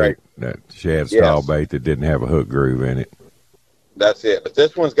tail bait, that shad style bait that didn't have a hook groove in it. That's it. But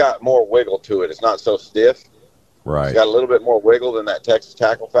this one's got more wiggle to it. It's not so stiff. Right. It's got a little bit more wiggle than that Texas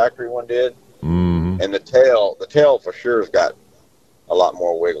Tackle Factory one did. Mm-hmm. And the tail for sure has got a lot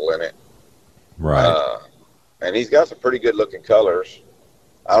more wiggle in it. Right. And he's got some pretty good looking colors.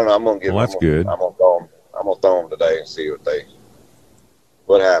 I don't know. I'm gonna give. Well, that's good. I'm gonna throw them today and see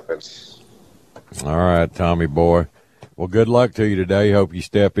what happens. All right, Tommy boy. Well, good luck to you today. Hope you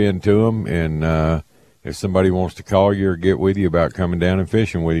step into them, and if somebody wants to call you or get with you about coming down and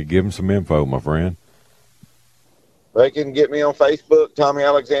fishing with you, give them some info, my friend. They can get me on Facebook, Tommy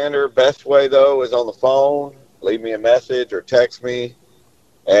Alexander. Best way, though, is on the phone. Leave me a message or text me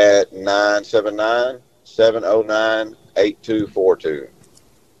at 979-709-8242.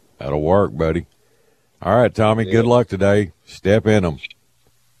 That'll work, buddy. All right, Tommy, good luck today. Step in them.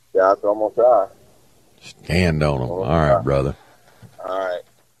 Yeah, that's what I'm going to try. Stand on them. All right, brother. All right.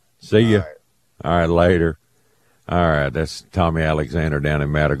 See ya. All right, later. All right, that's Tommy Alexander down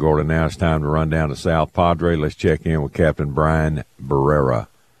in Matagorda. Now it's time to run down to South Padre. Let's check in with Captain Brian Barrera.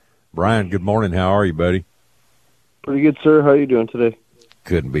 Brian, good morning. How are you, buddy? Pretty good, sir. How are you doing today?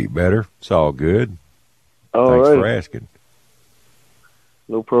 Couldn't be better. It's all good. All Thanks right. for asking.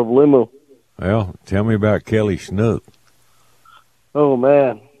 No problemo. Well, tell me about Kelly Snook. Oh,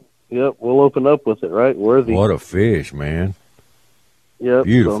 man. Yep, we'll open up with it, right? Worthy. What a fish, man. Yep.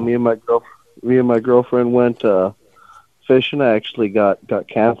 Beautiful. So me and my girlfriend went fishing. I actually got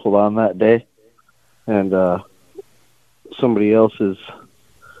canceled on that day, and somebody else's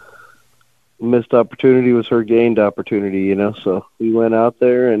missed opportunity was her gained opportunity, you know. So we went out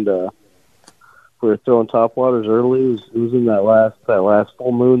there and we were throwing topwaters early. It was in that last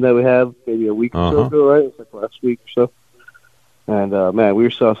full moon that we had maybe a week or so ago, right? It was like last week or so. And, man, we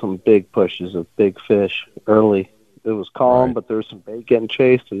saw some big pushes of big fish early. It was calm, but there was some bait getting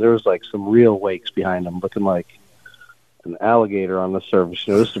chased, and there was, like, some real wakes behind them, looking like an alligator on the surface.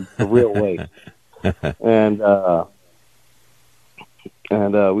 You know, this is a real wake. And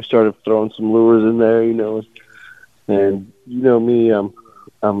we started throwing some lures in there, you know. And you know me, I'm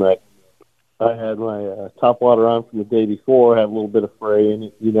like, I had my top water on from the day before, had a little bit of fray in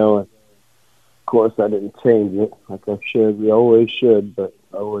it, you know, and of course I didn't change it like I should. We always should, but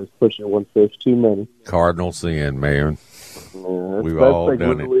I always pushing one fish too many. Cardinal sin, man. Yeah, We've all like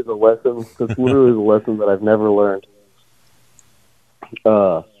done it. That's literally the lesson that I've never learned.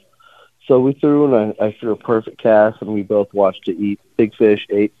 So we threw, and I threw a perfect cast, and we both watched it eat. Big fish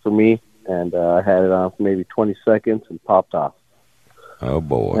ate for me, and I had it on for maybe 20 seconds and popped off. Oh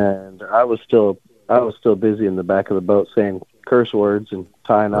boy! And I was still busy in the back of the boat saying curse words and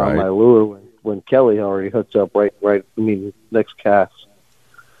tying on my lure when Kelly already hooked up next cast.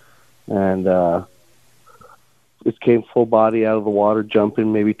 And it came full body out of the water,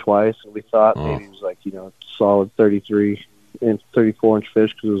 jumping maybe twice, and we thought maybe it was like, you know, solid 34-inch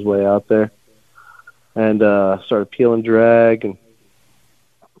fish because it was way out there. And started peeling drag and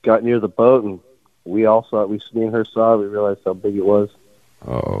got near the boat, and we all saw it. Me and her saw it. We realized how big it was.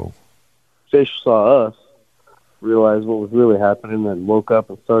 Uh-oh. Fish saw us, realized what was really happening, and woke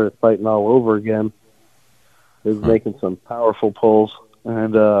up and started fighting all over again. It was making some powerful pulls,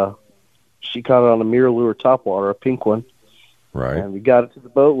 and she caught it on a mirror lure topwater, a pink one. Right. And we got it to the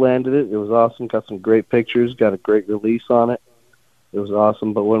boat, landed it. It was awesome. Got some great pictures. Got a great release on it. It was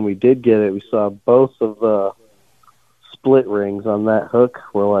awesome. But when we did get it, we saw both of the split rings on that hook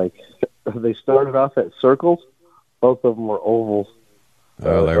were like, they started off at circles. Both of them were ovals.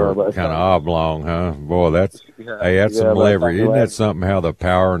 Oh, they were kind of oblong, huh? Boy, that's some leverage. Isn't that something how the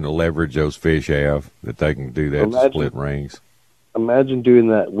power and the leverage those fish have, that they can do that to split rings? Imagine doing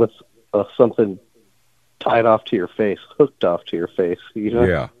that with something tied off to your face, hooked off to your face. You know?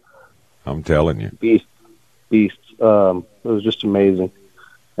 Yeah, I'm telling you. Beasts. It was just amazing.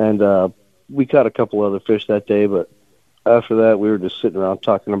 And we caught a couple other fish that day, but after that, we were just sitting around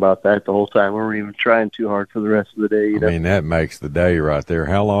talking about that the whole time. We weren't even trying too hard for the rest of the day. You know? I mean, that makes the day right there.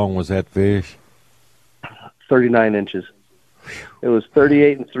 How long was that fish? 39 inches. It was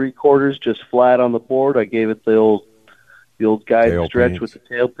 38 3/4, just flat on the board. I gave it the old guide tail stretch pinch. with the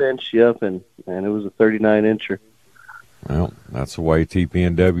tail pinch. Yep, and it was a 39-incher. Well, that's the way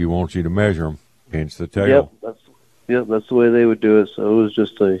TPNW wants you to measure them. Pinch the tail. That's the way they would do it. So it was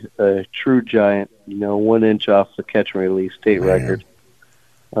just a true giant, 1 inch off the catch and release state record.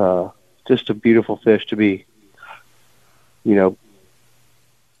 Just a beautiful fish to be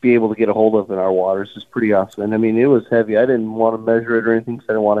able to get a hold of in our waters is pretty awesome. And I mean, it was heavy. I didn't want to measure it or anything because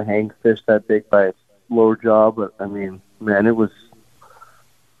I didn't want to hang fish that big by its lower jaw. But I mean, man, it was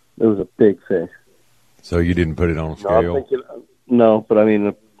a big fish. So you didn't put it on a scale? No, but I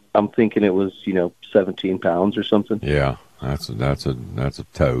mean, I'm thinking it was 17 pounds or something. Yeah, that's a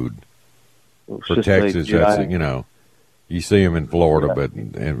toad. For just Texas, that's you see them in Florida, but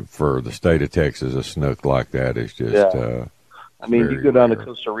and for the state of Texas, a snook like that is just. I mean, you go down to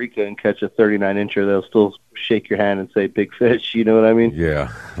Costa Rica and catch a 39-incher, they'll still shake your hand and say "big fish." You know what I mean?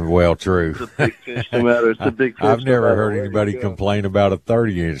 Yeah, well, true. It's a big fish, no matter. It's a big fish. I've never heard anybody complain about a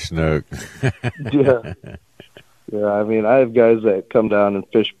 30-inch snook. Yeah, I mean, I have guys that come down and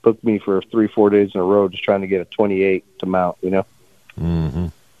book me for 3-4 days in a row just trying to get a 28 to mount, Mm-hmm.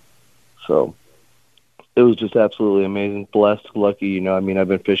 So it was just absolutely amazing. Blessed, lucky, I mean, I've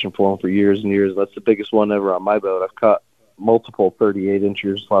been fishing for them for years and years. That's the biggest one ever on my boat. I've caught multiple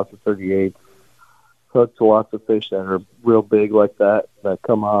 38-inchers, lots of 38, hooked to lots of fish that are real big like that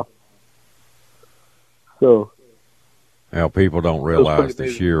come off. So, now, people don't realize the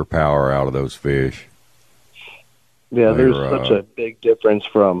sheer power out of those fish. Yeah, there's such a big difference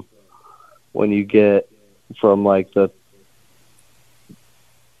from when you get from like the,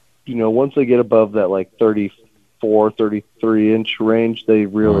 once they get above that like 34, 33-inch range, they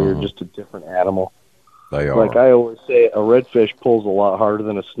really are just a different animal. They are. Like I always say, a redfish pulls a lot harder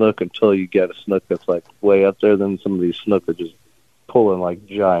than a snook until you get a snook that's like way up there. Then some of these snook are just pulling like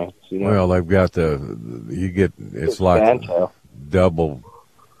giants. Well, they've got it's like fantail.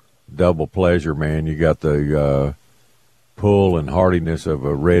 double pleasure, man. You got the pull and hardiness of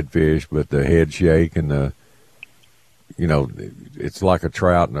a redfish, but the head shake and it's like a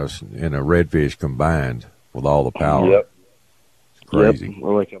trout and a redfish combined with all the power. Yep. It's crazy. Yep.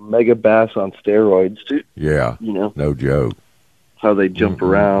 Or like a mega bass on steroids too. Yeah. No joke. How they jump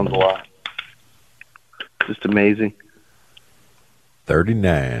around a lot. Just amazing.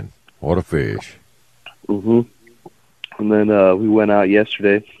 39. What a fish. Mm-hmm. And then we went out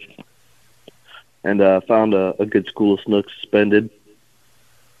yesterday and found a good school of snooks suspended.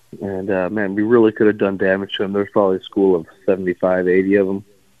 And, man, we really could have done damage to them. There's probably a school of 75, 80 of them.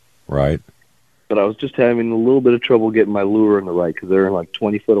 Right. But I was just having a little bit of trouble getting my lure in the right because they're in like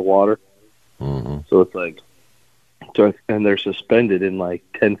 20 foot of water. Mm-hmm. So it's like, and they're suspended in like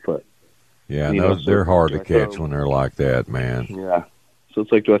 10 foot. Yeah, they're hard to catch when they're like that, man. Yeah. So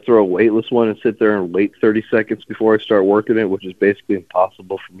it's like, do I throw a weightless one and sit there and wait 30 seconds before I start working it, which is basically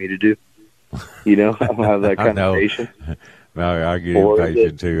impossible for me to do? You know, I don't have that kind of patience. No, I get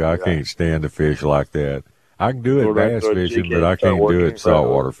impatient too. I can't stand to fish like that. I can do it bass fishing, but I can't do it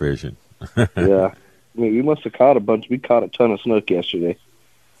saltwater fishing. Yeah. I mean, we must have caught a bunch. We caught a ton of snook yesterday.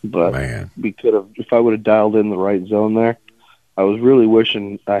 But man, we could have, if I would have dialed in the right zone there. I was really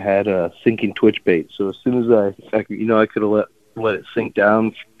wishing I had a sinking twitch bait. So as soon as I could have let it sink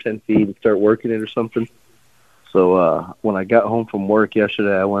down 10 feet and start working it or something. So when I got home from work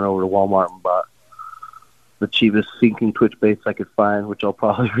yesterday, I went over to Walmart and bought the cheapest sinking twitch baits I could find, which I'll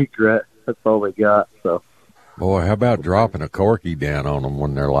probably regret. That's all they got. So, boy, how about dropping a corky down on them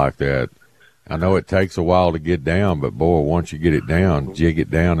when they're like that? I know it takes a while to get down, but boy, once you get it down, jig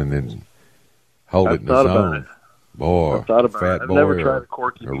it down and then hold it in the zone. Boy, Fat I've Boy never tried a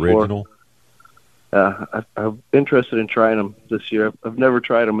corky original. I'm interested in trying them this year. I've never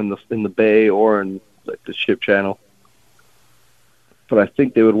tried them in the bay or in like the ship channel, but I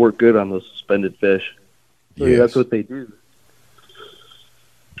think they would work good on those suspended fish. So yes. That's what they do.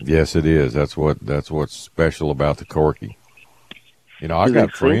 Yes, it is. That's what's special about the corky. You know, I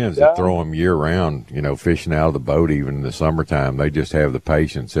got friends that throw them year round. You know, fishing out of the boat even in the summertime. They just have the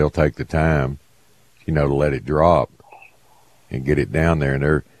patience. They'll take the time, you know, to let it drop and get it down there.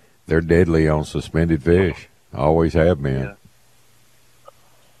 And they're deadly on suspended fish. Always have been. Yeah.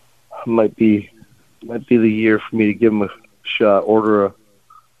 Might be the year for me to give them a shot. What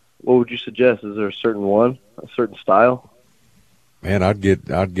would you suggest? Is there a certain one, a certain style? Man, I'd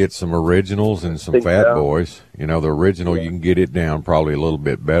get some originals and some Fat Boys. You know, the original, you can get it down probably a little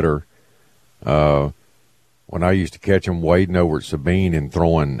bit better. When I used to catch them wading over at Sabine and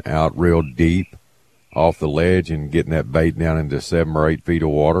throwing out real deep off the ledge and getting that bait down into 7 or 8 feet of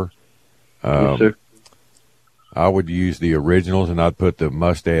water, yes, sir. I would use the originals and I'd put the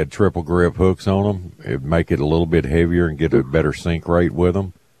Mustad triple grip hooks on them. It'd make it a little bit heavier and get a better sink rate with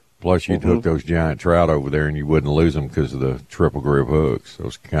them. Plus, you'd hook those giant trout over there, and you wouldn't lose them because of the triple grip hooks,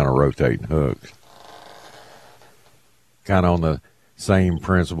 those kind of rotating hooks. Kind of on the same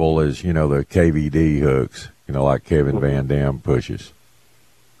principle as, you know, the KVD hooks, you know, like Kevin Van Dam pushes.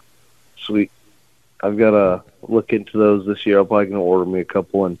 Sweet. I've got to look into those this year. I'm probably going to order me a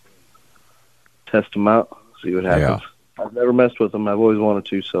couple and test them out, see what happens. Yeah. I've never messed with them. I've always wanted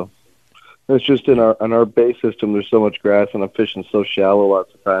to, so. It's just in our bay system, there's so much grass, and I'm fishing so shallow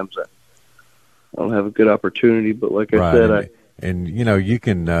lots of times that I don't have a good opportunity. But like I said, and you know, you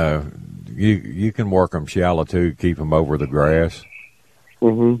can you can work them shallow too, keep them over the grass.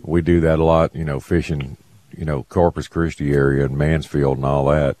 Mm-hmm. We do that a lot, you know, fishing, you know, Corpus Christi area and Mansfield and all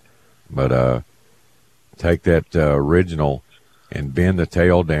that. But take that original and bend the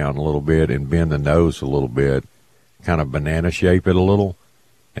tail down a little bit and bend the nose a little bit, kind of banana shape it a little.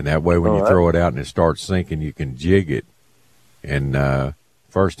 And that way when you throw it out and it starts sinking, you can jig it. And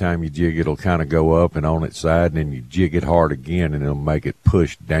first time you jig it, it'll kind of go up and on its side, and then you jig it hard again, and it'll make it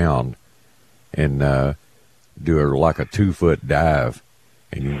push down and do it like a 2-foot dive.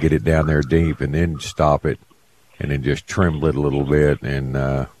 And you can get it down there deep and then stop it and then just tremble it a little bit. And,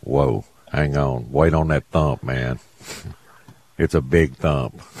 whoa, hang on. Wait on that thump, man. It's a big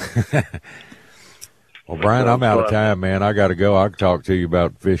thump. Well, Brian, I'm out of time, man. I got to go. I can talk to you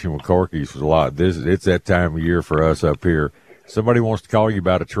about fishing with corkies a lot. It's that time of year for us up here. Somebody wants to call you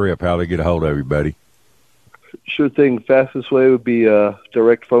about a trip. How they get a hold of you, buddy? Sure thing. Fastest way would be a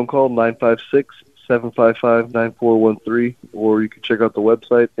direct phone call, 956-755-9413, or you can check out the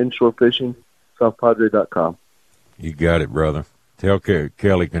website, inshorefishing.southpadre.com. You got it, brother. Tell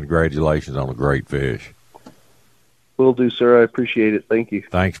Kelly congratulations on a great fish. Will do, sir. I appreciate it. Thank you.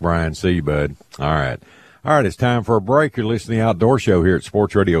 Thanks, Brian. See you, bud. All right, it's time for a break. You're listening to the Outdoor Show here at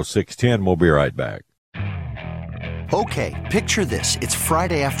Sports Radio 610. We'll be right back. Okay, picture this. It's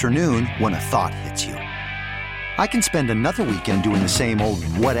Friday afternoon when a thought hits you. I can spend another weekend doing the same old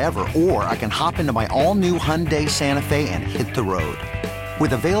whatever, or I can hop into my all-new Hyundai Santa Fe and hit the road.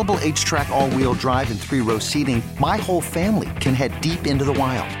 With available H-Track all-wheel drive and 3-row seating, my whole family can head deep into the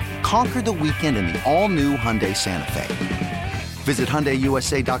wild. Conquer the weekend in the all-new Hyundai Santa Fe. Visit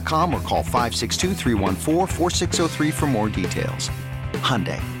HyundaiUSA.com or call 562-314-4603 for more details.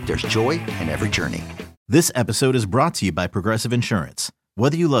 Hyundai, there's joy in every journey. This episode is brought to you by Progressive Insurance.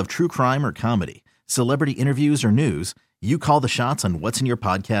 Whether you love true crime or comedy, celebrity interviews or news, you call the shots on what's in your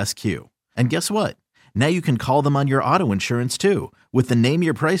podcast queue. And guess what? Now you can call them on your auto insurance too with the Name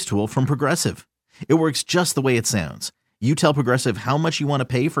Your Price tool from Progressive. It works just the way it sounds. You tell Progressive how much you want to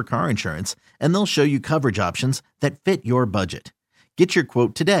pay for car insurance, and they'll show you coverage options that fit your budget. Get your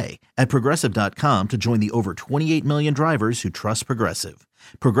quote today at Progressive.com to join the over 28 million drivers who trust Progressive.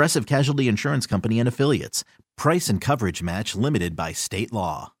 Progressive Casualty Insurance Company and Affiliates. Price and coverage match limited by state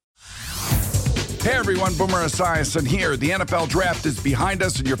law. Hey everyone, Boomer Esiason here. The NFL draft is behind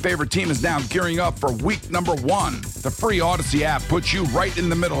us and your favorite team is now gearing up for week number 1. The free Odyssey app puts you right in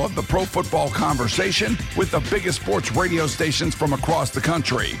the middle of the pro football conversation with the biggest sports radio stations from across the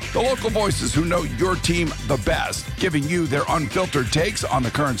country. The local voices who know your team the best, giving you their unfiltered takes on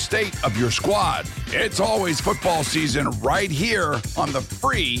the current state of your squad. It's always football season right here on the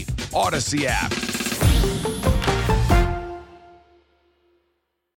free Odyssey app.